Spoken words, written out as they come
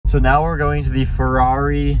So now we're going to the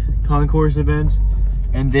Ferrari Concourse event,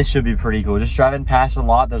 and this should be pretty cool. Just driving past a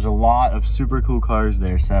lot, there's a lot of super cool cars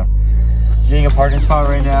there. So getting a parking spot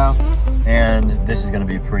right now, and this is gonna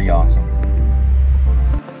be pretty awesome.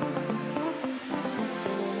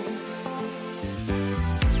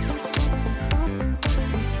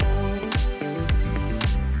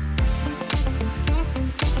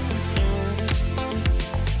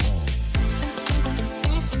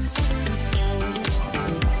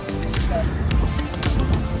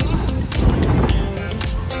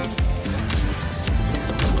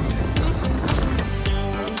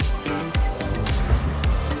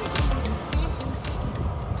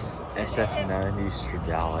 SF90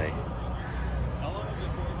 Stradale.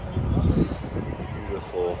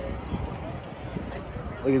 Beautiful.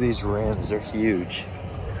 Look at these rims, they're huge.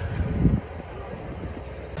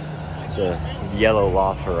 It's a yellow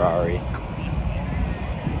Laferrari.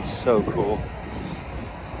 So cool.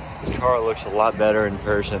 This car looks a lot better in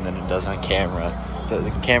person than it does on camera.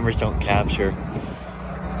 The cameras don't capture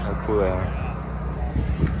how cool they are.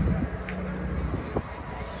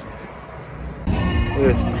 Look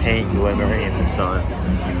at this paint glimmering in the sun.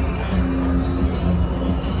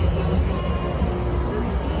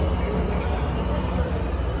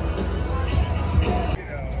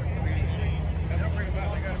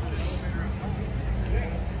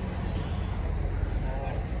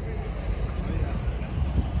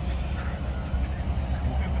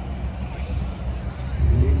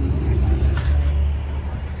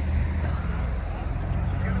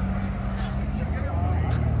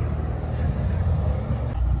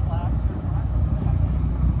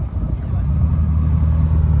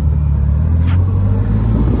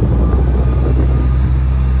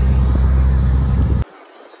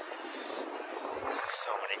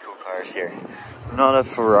 Here. I'm not a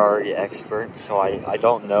Ferrari expert, so I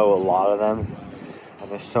don't know a lot of them, and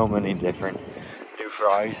there's so many different new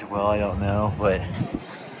Ferraris. Well, I don't know, but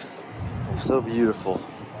they're so beautiful.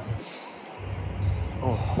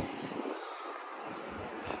 Oh,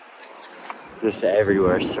 just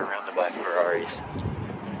everywhere, surrounded by Ferraris.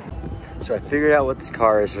 So I figured out what this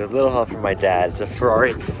car is with a little help from my dad. It's a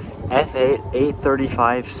Ferrari F8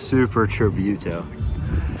 835 Super Tributo.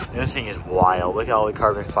 This thing is wild. Look at all the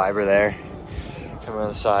carbon fiber there. Come around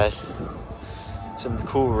the side. Some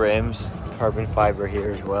cool rims. Carbon fiber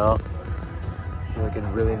here as well.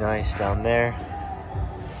 Looking really nice down there.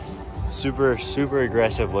 Super, super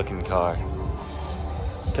aggressive looking car.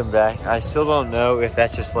 Come back. I still don't know if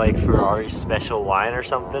that's just like Ferrari's special line or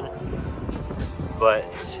something, but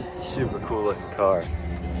it's a super cool looking car.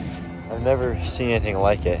 I've never seen anything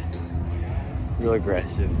like it. Real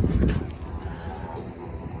aggressive.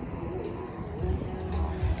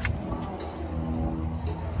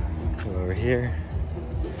 Over here,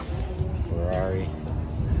 Ferrari,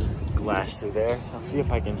 glass through there. I'll see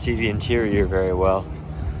if I can see the interior very well.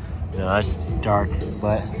 You know, it's dark,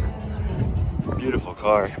 but beautiful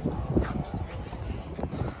car.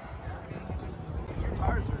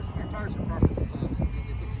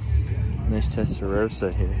 Nice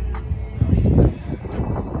Testarossa here.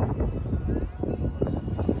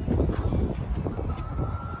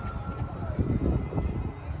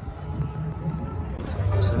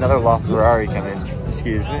 Another Laferrari coming,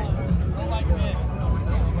 excuse me.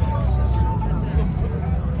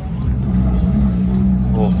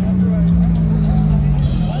 Oh.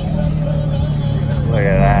 Look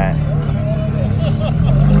at that.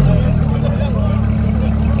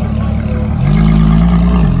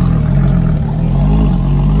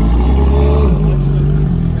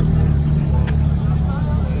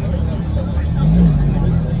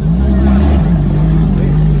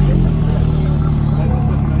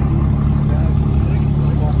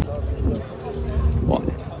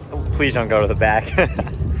 Please don't go to the back.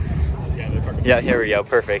 Yeah, here we go.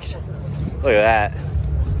 Perfect. Look at that.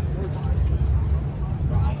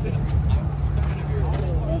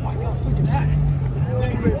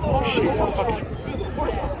 Oh shit, it's the fucking...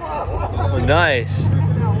 Oh, nice.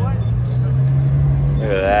 Look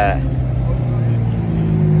at that.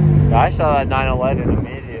 I saw that 911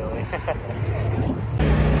 immediately.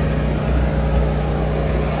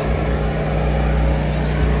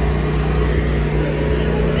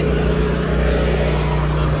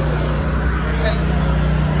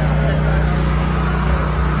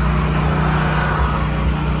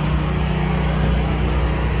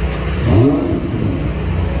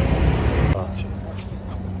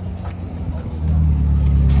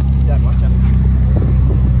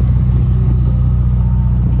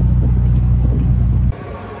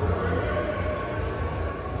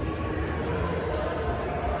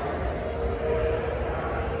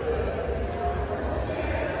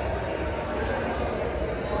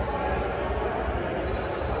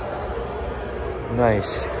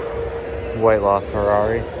 Nice white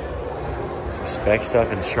Laferrari. Some spec stuff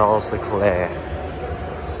and Charles Leclerc.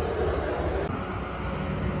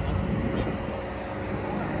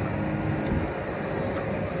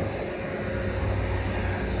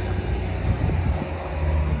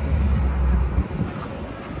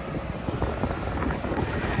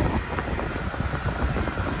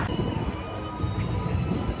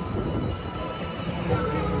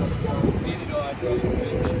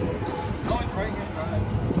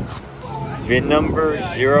 VIN number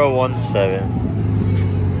 017.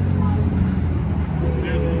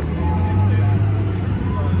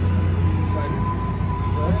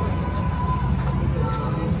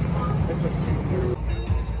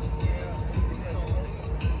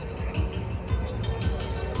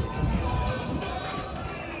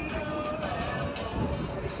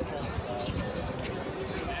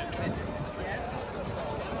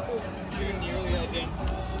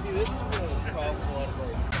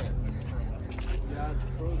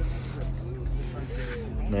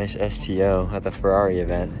 Nice STO at the Ferrari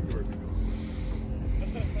event.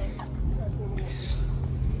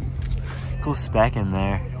 Cool spec in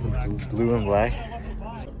there. Blue and black.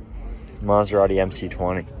 Maserati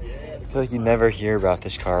MC20. I feel like you never hear about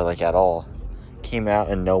this car like at all. Came out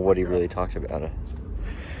and nobody really talked about it.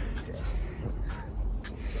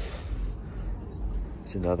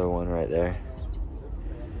 There's another one right there.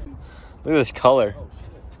 Look at this color.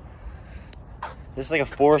 This is like a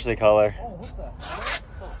Forza color.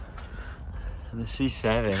 And the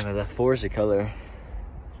C7 with a Forza color.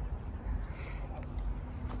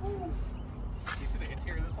 You see the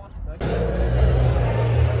interior of this one?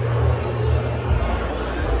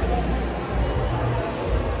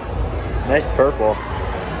 Nice purple.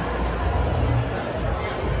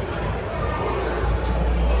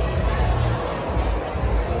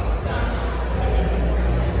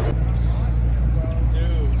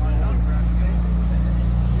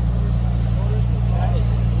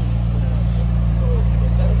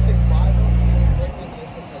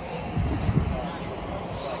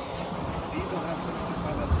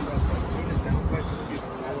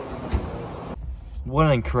 What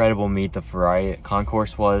an incredible meet the Ferrari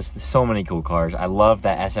Concourse was. There's so many cool cars. I love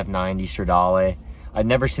that SF90 Stradale. I'd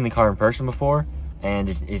never seen the car in person before, and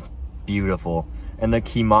it's beautiful. And the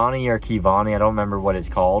Keyvany or Keyvany, I don't remember what it's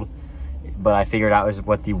called, but I figured out was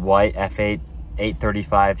what the white F8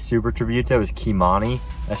 835 Super Tributo is. Keyvany.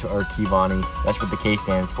 Or Keyvany. That's what the K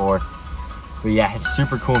stands for. But yeah, it's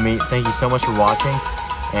super cool meet. Thank you so much for watching,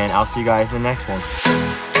 and I'll see you guys in the next one.